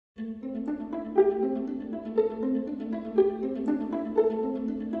Clerk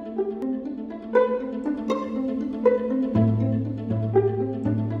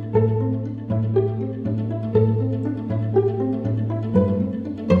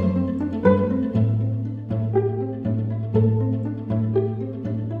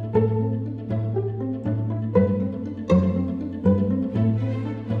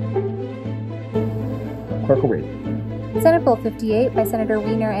will read. Senate Bill 58 by Senator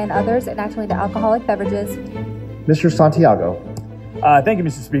Wiener and others enacting the alcoholic beverages. Mr. Santiago. Thank you,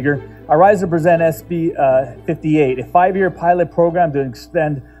 Mr. Speaker. I rise to present SB 58, a 5-year pilot program to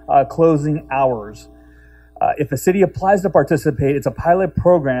extend closing hours. If a city applies to participate, it's a pilot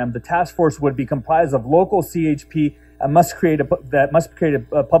program. The task force would be comprised of local CHP and must create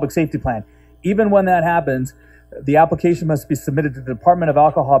a public safety plan. Even when that happens, the application must be submitted to the Department of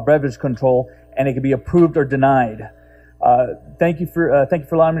Alcohol Beverage Control, and it can be approved or denied. Thank you for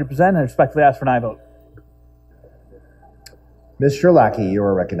allowing me to present, and I respectfully ask for an aye vote. Mr. Lackey, you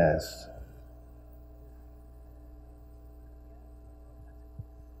are recognized.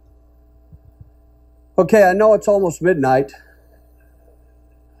 Okay, I know it's almost midnight.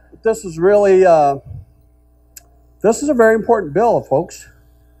 But this is really, this is a very important bill, folks.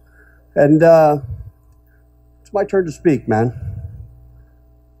 And it's my turn to speak, man.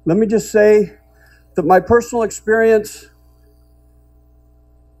 Let me just say that my personal experience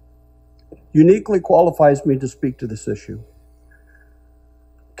uniquely qualifies me to speak to this issue.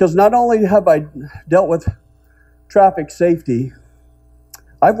 Because not only have I dealt with traffic safety,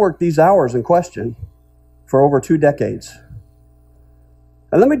 I've worked these hours in question for over 2 decades.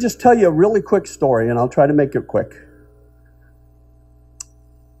 And let me just tell you a really quick story, and I'll try to make it quick.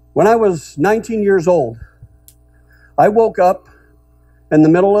 When I was 19 years old, I woke up in the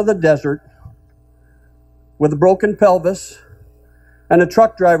middle of the desert with a broken pelvis and a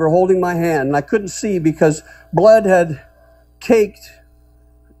truck driver holding my hand. And I couldn't see because blood had caked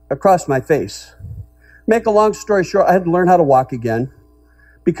across my face. Make a long story short, I had to learn how to walk again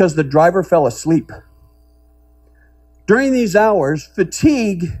because the driver fell asleep. During these hours,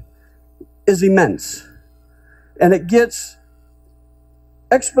 fatigue is immense, and it gets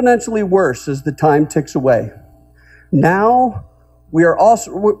exponentially worse as the time ticks away. Now, we are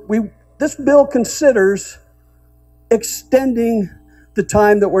also, this bill considers extending the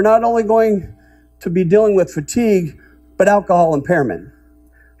time that we're not only going to be dealing with fatigue, but alcohol impairment.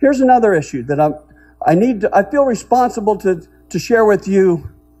 Here's another issue that I feel responsible to share with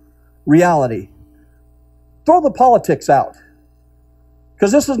you reality. Throw the politics out.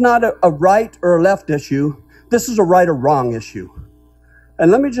 Because this is not a right or a left issue. This is a right or wrong issue.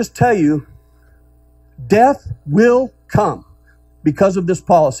 And let me just tell you, death will come because of this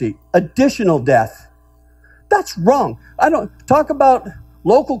policy. Additional death. That's wrong. I don't talk about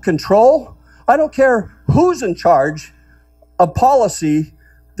local control. I don't care who's in charge of policy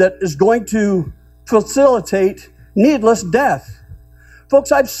that is going to facilitate needless death.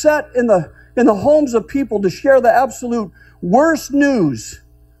 Folks, I've sat in the homes of people to share the absolute worst news.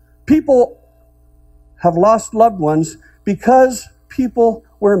 People have lost loved ones because people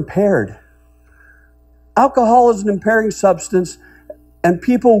were impaired. Alcohol is an impairing substance, and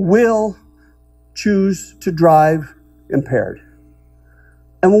people will choose to drive impaired.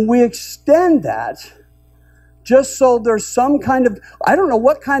 And when we extend that, just so there's some kind of, I don't know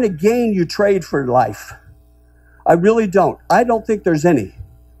what kind of gain you trade for life. I really don't. I don't think there's any.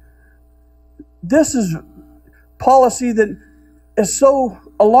 This is policy that is so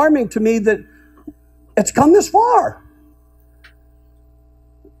alarming to me that it's come this far.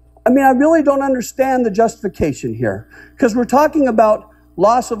 I mean, I really don't understand the justification here, because we're talking about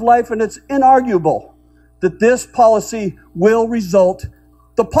loss of life, and it's inarguable that this policy will result,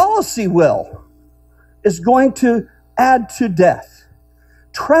 the policy will, is going to add to death,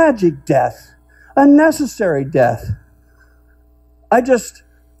 tragic death, unnecessary death.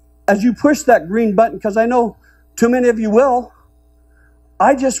 As you push that green button, because I know too many of you will,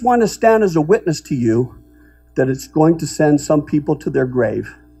 I just want to stand as a witness to you that it's going to send some people to their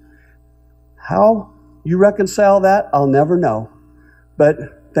grave. How you reconcile that, I'll never know. But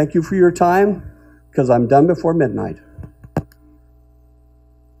thank you for your time, because I'm done before midnight.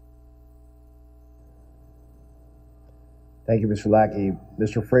 Thank you, Mr. Lackey.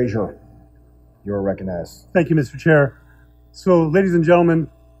 Mr. Frazier, you are recognized. Thank you, Mr. Chair. So, ladies and gentlemen,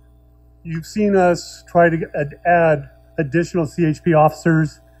 you've seen us try to add additional CHP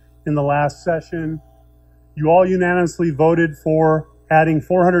officers in the last session. You all unanimously voted for adding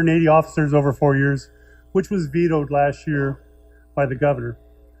 480 officers over 4 years, which was vetoed last year by the governor.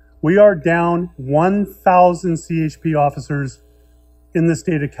 We are down 1,000 CHP officers in the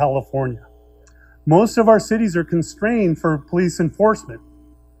state of California. Most of our cities are constrained for police enforcement.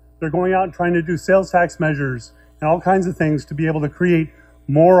 They're going out and trying to do sales tax measures and all kinds of things to be able to create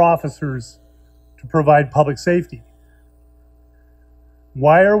more officers to provide public safety.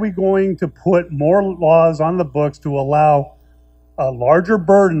 Why are we going to put more laws on the books to allow a larger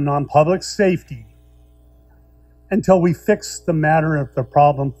burden on public safety until we fix the matter of the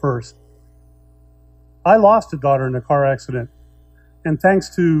problem first? I lost a daughter in a car accident, and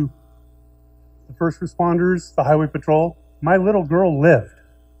thanks to the first responders, the highway patrol, my little girl lived.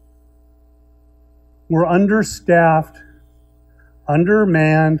 We're understaffed,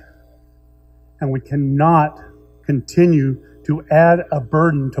 undermanned, and we cannot continue to add a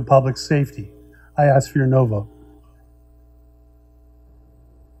burden to public safety. I ask for your no vote.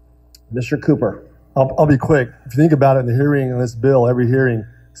 Mr. Cooper. I'll be quick. If you think about it, in the hearing on this bill, every hearing,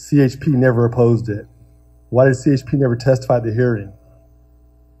 CHP never opposed it. Why did CHP never testify at the hearing?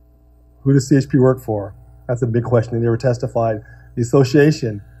 Who does CHP work for? That's a big question. They never testified. The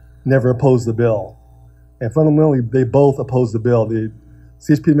association never opposed the bill. And fundamentally, they both opposed the bill, the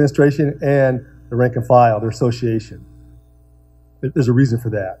CHP administration and the rank and file, their association. There's a reason for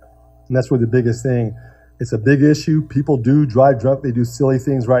that. And that's really the biggest thing. It's a big issue. People do drive drunk. They do silly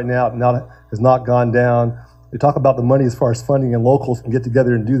things right now. It has not gone down. They talk about the money as far as funding, and locals can get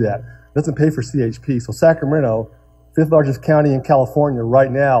together and do that. It doesn't pay for CHP. So Sacramento, fifth largest county in California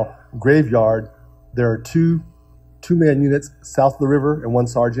right now, Graveyard, there are two two-man units south of the river and one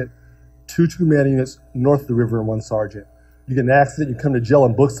sergeant, two two-man units north of the river and one sergeant. You get an accident, you come to jail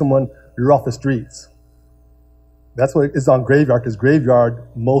and book someone, you're off the streets. That's what is on Graveyard, because Graveyard,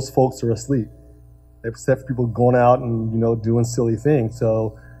 most folks are asleep, except for people going out and, doing silly things.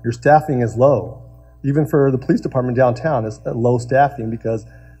 So your staffing is low. Even for the police department downtown, it's low staffing because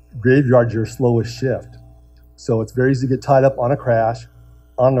Graveyard's your slowest shift. So it's very easy to get tied up on a crash,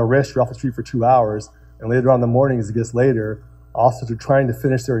 on an arrest, you're off the street for 2 hours, and later on in the morning, as it gets later, officers are trying to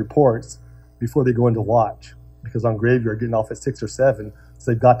finish their reports before they go into watch, because on Graveyard, getting off at 6 or 7,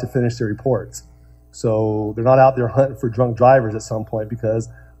 so they've got to finish their reports. So they're not out there hunting for drunk drivers at some point because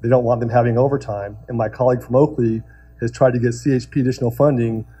they don't want them having overtime. And my colleague from Oakley has tried to get CHP additional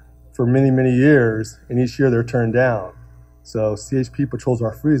funding for many, many years, and each year they're turned down. So CHP patrols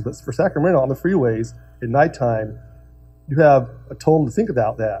our freeways, but for Sacramento on the freeways at nighttime, you have a total, to think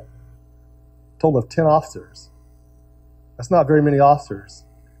about that, total of 10 officers. That's not very many officers.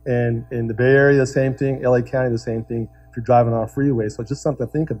 And in the Bay Area, the same thing, LA County, the same thing, if you're driving on a freeway. So just something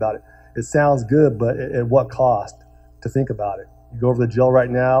to think about it. It sounds good, but at what cost to think about it? You go over to the jail right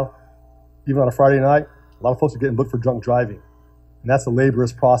now, even on a Friday night, a lot of folks are getting booked for drunk driving. And that's a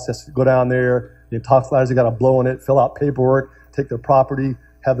laborious process. Go down there, the intoxicators, they got to blow in it, fill out paperwork, take their property,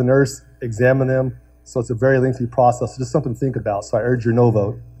 have the nurse examine them. So it's a very lengthy process. So just something to think about. So I urge your no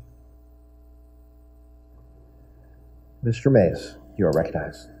vote. Mr. Mays, you are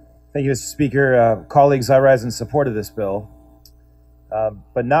recognized. Thank you, Mr. Speaker. Colleagues, I rise in support of this bill,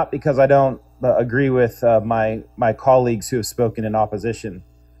 but not because I don't agree with my colleagues who have spoken in opposition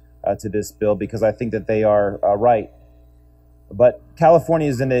to this bill, because I think that they are right. But California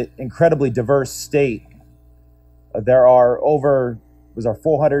is an incredibly diverse state. There are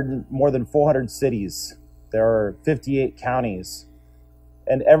more than 400 cities. There are 58 counties.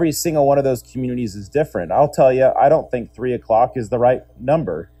 And every single one of those communities is different. I'll tell you, I don't think 3 o'clock is the right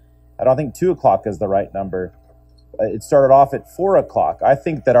number. I don't think 2 o'clock is the right number. It started off at 4 o'clock. I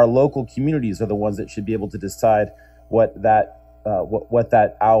think that our local communities are the ones that should be able to decide what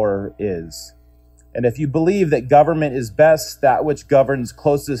that hour is. And if you believe that government is best, that which governs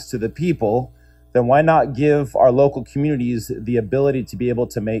closest to the people, then why not give our local communities the ability to be able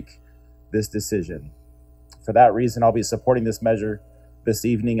to make this decision? For that reason, I'll be supporting this measure this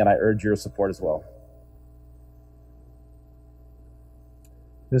evening, and I urge your support as well.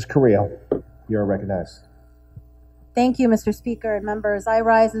 Ms. Carrillo, you are recognized. Thank you, Mr. Speaker and members. I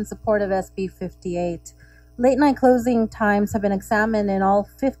rise in support of SB 58. Late night closing times have been examined in all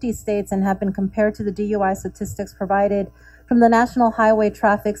 50 states and have been compared to the DUI statistics provided from the National Highway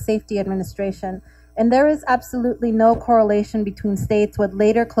Traffic Safety Administration. And there is absolutely no correlation between states with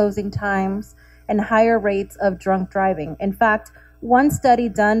later closing times and higher rates of drunk driving. In fact, one study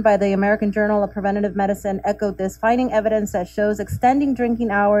done by the American Journal of Preventive Medicine echoed this, finding evidence that shows extending drinking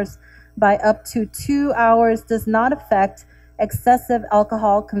hours by up to 2 hours does not affect excessive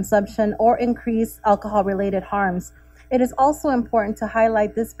alcohol consumption or increase alcohol-related harms. It is also important to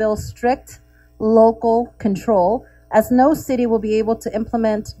highlight this bill's strict local control, as no city will be able to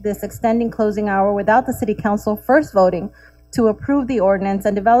implement this extending closing hour without the city council first voting to approve the ordinance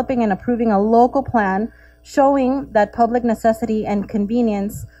and developing and approving a local plan showing that public necessity and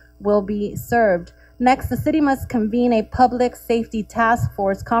convenience will be served. Next, the city must convene a public safety task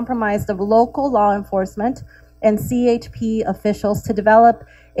force comprised of local law enforcement and CHP officials to develop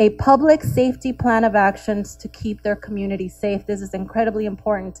a public safety plan of actions to keep their community safe. This is incredibly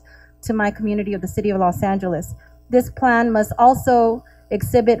important to my community of the city of Los Angeles. This plan must also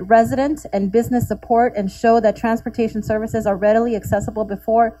exhibit resident and business support and show that transportation services are readily accessible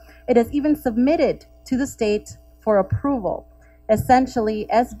before it is even submitted to the state for approval. Essentially,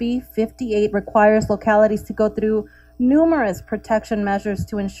 SB 58 requires localities to go through numerous protection measures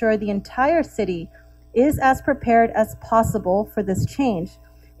to ensure the entire city is as prepared as possible for this change.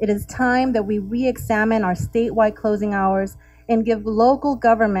 It is time that we re-examine our statewide closing hours and give local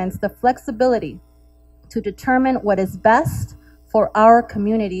governments the flexibility to determine what is best for our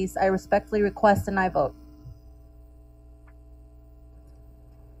communities. I respectfully request an aye vote.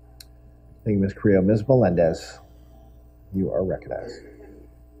 Thank you, Ms. Carrillo. Ms. Melendez, you are recognized.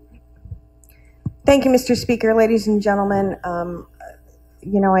 Thank you, Mr. Speaker. Ladies and gentlemen,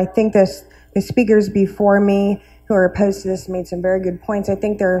 I think the speakers before me who are opposed to this made some very good points. I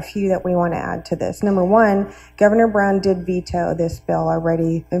think there are a few that we want to add to this. Number one, Governor Brown did veto this bill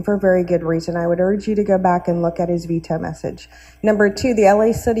already, and for very good reason. I would urge you to go back and look at his veto message. Number two, the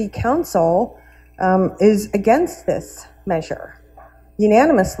LA City Council is against this measure,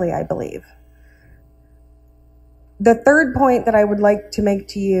 unanimously, I believe. The third point that I would like to make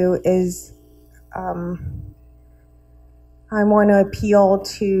to you is I want to appeal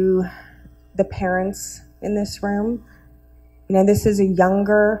to the parents in this room. This is a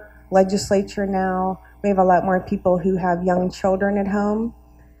younger legislature now. We have a lot more people who have young children at home.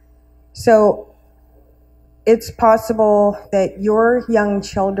 So it's possible that your young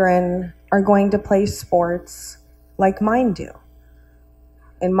children are going to play sports like mine do.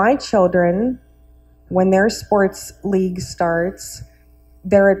 And my children, when their sports league starts,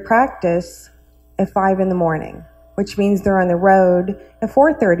 they're at practice at 5 in the morning, which means they're on the road at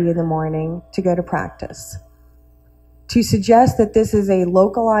 4:30 in the morning to go to practice. To suggest that this is a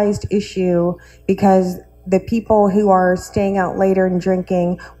localized issue because the people who are staying out later and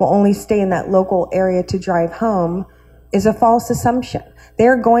drinking will only stay in that local area to drive home is a false assumption.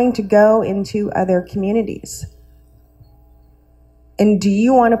 They're going to go into other communities. And do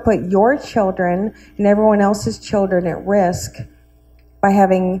you want to put your children and everyone else's children at risk by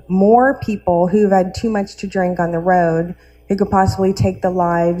having more people who've had too much to drink on the road who could possibly take the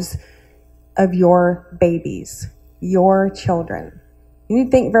lives of your babies, your children? You need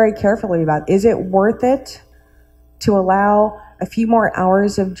to think very carefully about it. Is it worth it to allow a few more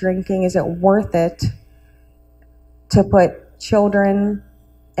hours of drinking? Is it worth it to put children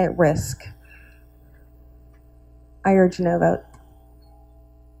at risk? I urge no vote.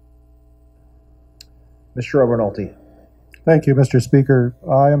 Mr. Overnolte. Thank you, Mr. Speaker.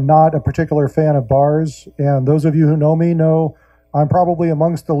 I am not a particular fan of bars, and those of you who know me know I'm probably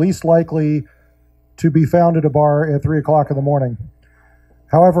amongst the least likely to be found at a bar at 3 o'clock in the morning.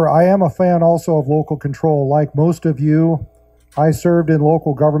 However, I am a fan also of local control. Like most of you, I served in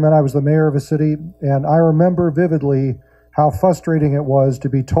local government. I was the mayor of a city, and I remember vividly how frustrating it was to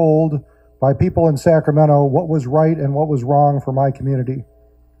be told by people in Sacramento what was right and what was wrong for my community.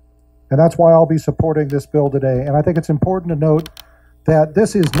 And that's why I'll be supporting this bill today. And I think it's important to note that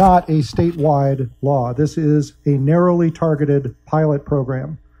this is not a statewide law. This is a narrowly targeted pilot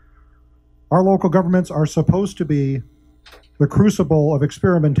program. Our local governments are supposed to be the crucible of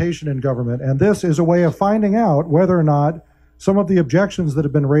experimentation in government, and this is a way of finding out whether or not some of the objections that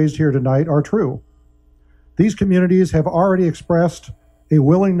have been raised here tonight are true. These communities have already expressed a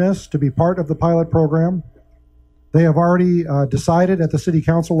willingness to be part of the pilot program. They have already decided at the city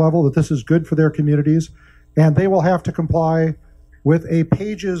council level that this is good for their communities, and they will have to comply with a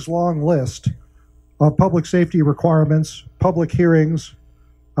pages-long list of public safety requirements, public hearings,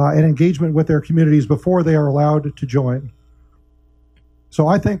 and engagement with their communities before they are allowed to join. So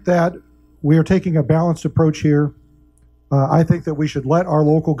I think that we are taking a balanced approach here. I think that we should let our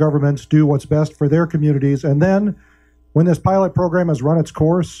local governments do what's best for their communities, and then when this pilot program has run its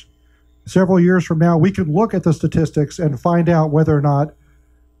course, several years from now, we can look at the statistics and find out whether or not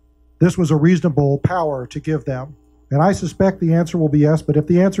this was a reasonable power to give them. And I suspect the answer will be yes, but if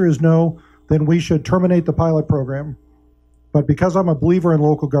the answer is no, then we should terminate the pilot program. But because I'm a believer in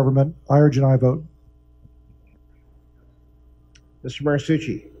local government, I urge an aye vote. Mr.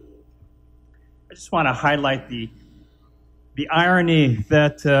 Marisucci. I just want to highlight the irony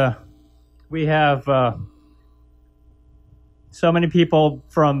that we have so many people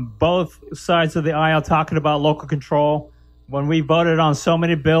from both sides of the aisle talking about local control when we voted on so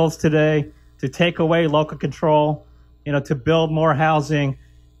many bills today to take away local control, to build more housing.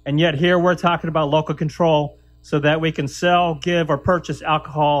 And yet here we're talking about local control so that we can sell, give, or purchase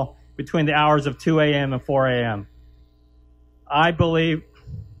alcohol between the hours of 2 a.m. and 4 a.m. I believe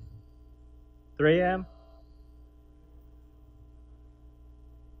 3 a.m.?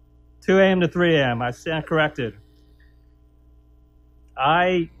 2 a.m. to 3 a.m. I stand corrected.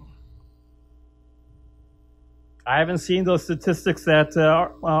 I haven't seen those statistics that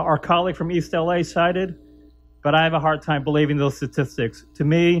our colleague from East LA cited, but I have a hard time believing those statistics. To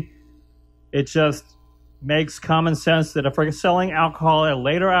me, it just makes common sense that if we're selling alcohol at a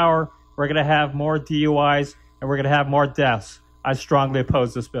later hour, we're going to have more DUIs and we're going to have more deaths. I strongly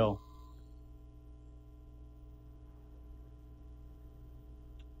oppose this bill.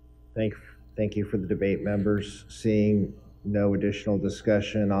 Thank you for the debate, members. Seeing no additional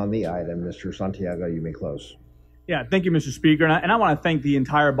discussion on the item, Mr. Santiago, you may close. Yeah, thank you, Mr. Speaker. And I want to thank the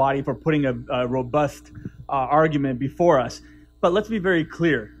entire body for putting a robust argument before us. But let's be very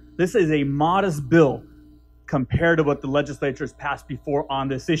clear. This is a modest bill compared to what the legislature has passed before on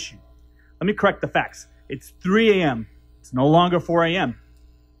this issue. Let me correct the facts. It's 3 a.m. It's no longer 4 a.m.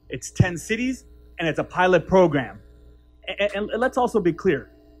 It's 10 cities, and it's a pilot program. And let's also be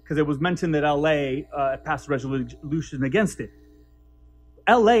clear, because it was mentioned that LA passed a resolution against it.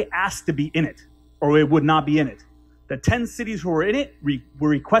 LA asked to be in it, or it would not be in it. The 10 cities who were in it were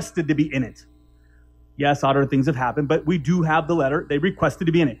requested to be in it. Yes, other things have happened, but we do have the letter. They requested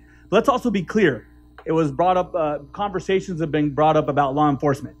to be in it. But let's also be clear. It was brought up, conversations have been brought up about law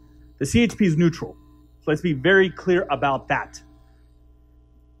enforcement. The CHP is neutral. So let's be very clear about that.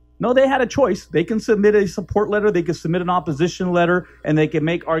 No, they had a choice. They can submit a support letter, they can submit an opposition letter, and they can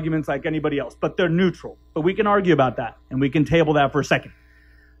make arguments like anybody else, but they're neutral. But we can argue about that, and we can table that for a second.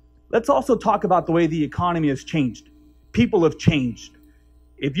 Let's also talk about the way the economy has changed. People have changed.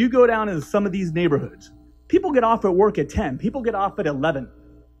 If you go down into some of these neighborhoods, people get off at work at 10, people get off at 11.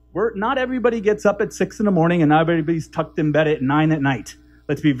 Not everybody gets up at 6 in the morning, and not everybody's tucked in bed at 9 at night.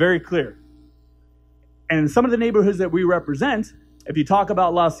 Let's be very clear. And in some of the neighborhoods that we represent, if you talk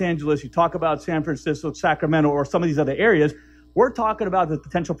about Los Angeles, you talk about San Francisco, Sacramento, or some of these other areas, we're talking about the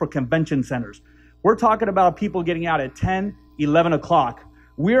potential for convention centers. We're talking about people getting out at 10, 11 o'clock.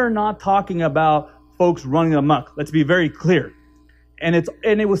 We're not talking about folks running amok. Let's be very clear. And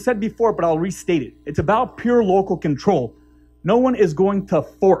it was said before, but I'll restate it. It's about pure local control. No one is going to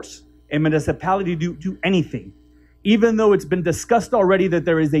force a municipality to do anything, even though it's been discussed already that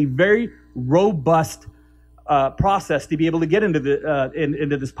there is a very robust process to be able to get into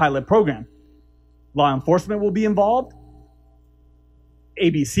this pilot program. Law enforcement will be involved,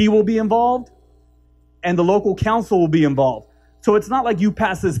 ABC will be involved, and the local council will be involved. So it's not like you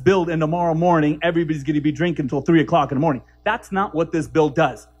pass this bill and tomorrow morning everybody's going to be drinking until 3 o'clock in the morning. That's not what this bill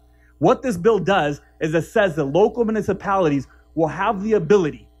does. What this bill does is it says that local municipalities will have the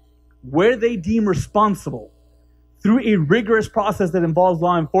ability, where they deem responsible, through a rigorous process that involves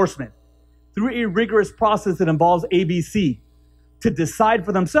law enforcement, through a rigorous process that involves ABC, to decide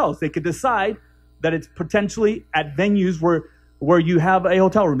for themselves. They could decide that it's potentially at venues where you have a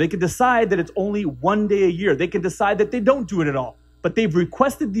hotel room. They could decide that it's only one day a year. They can decide that they don't do it at all. But they've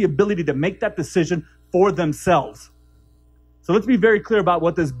requested the ability to make that decision for themselves. So let's be very clear about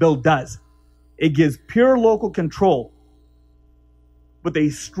what this bill does. It gives pure local control with a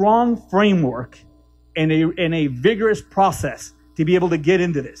strong framework and a vigorous process to be able to get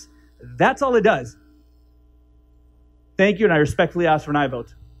into this. That's all it does. Thank you, and I respectfully ask for an aye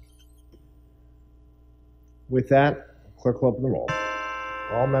vote. With that, clerk will open the roll.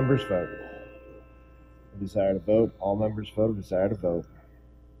 All members vote. Desire to vote. All members vote. Desire to vote.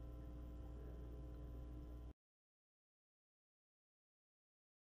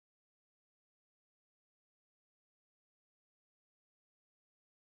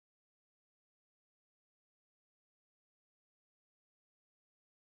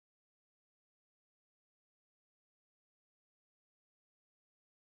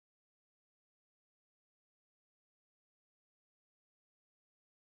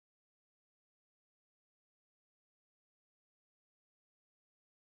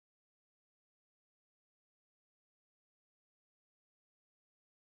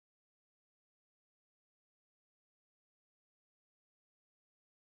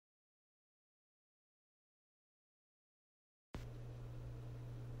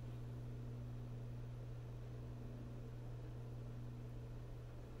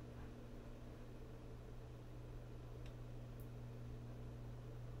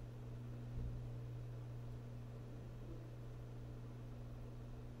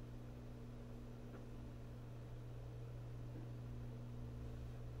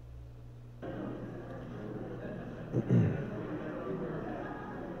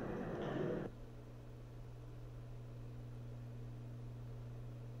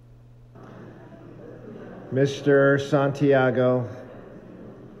 Mr. Santiago.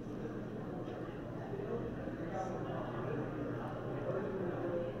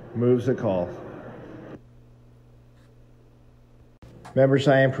 Moves the call. Members,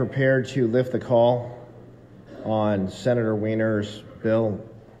 I am prepared to lift the call on Senator Wiener's bill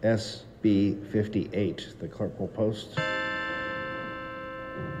SB 58. The clerk will post.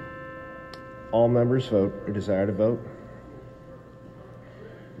 All members vote or desire to vote.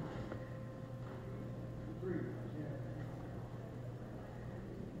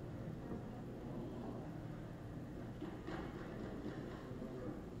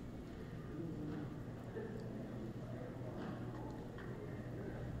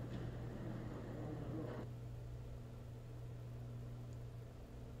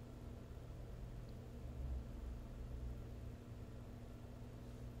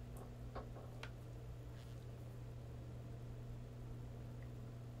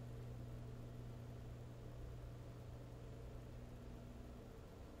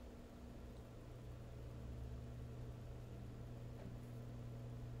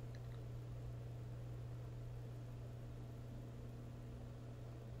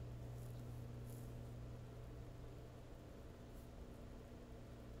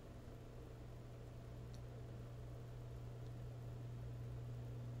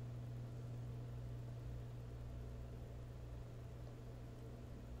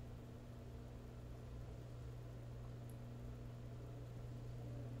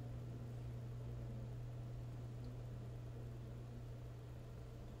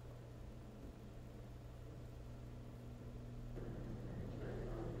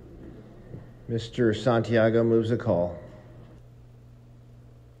 Mr. Santiago moves a call.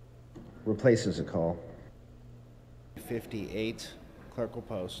 Replaces a call. 58. Clerk will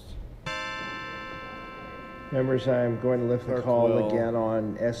post. Members, I am going to lift the call again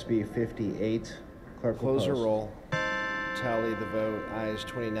on SB 58. Clerk will post. Close her roll. Tally the vote. Ayes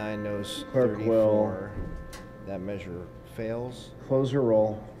 29, noes 34. That measure fails. Close her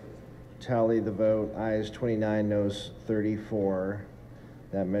roll. Tally the vote. Ayes 29, noes 34.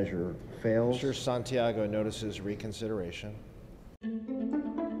 That measure fails. Mr. Santiago notices reconsideration.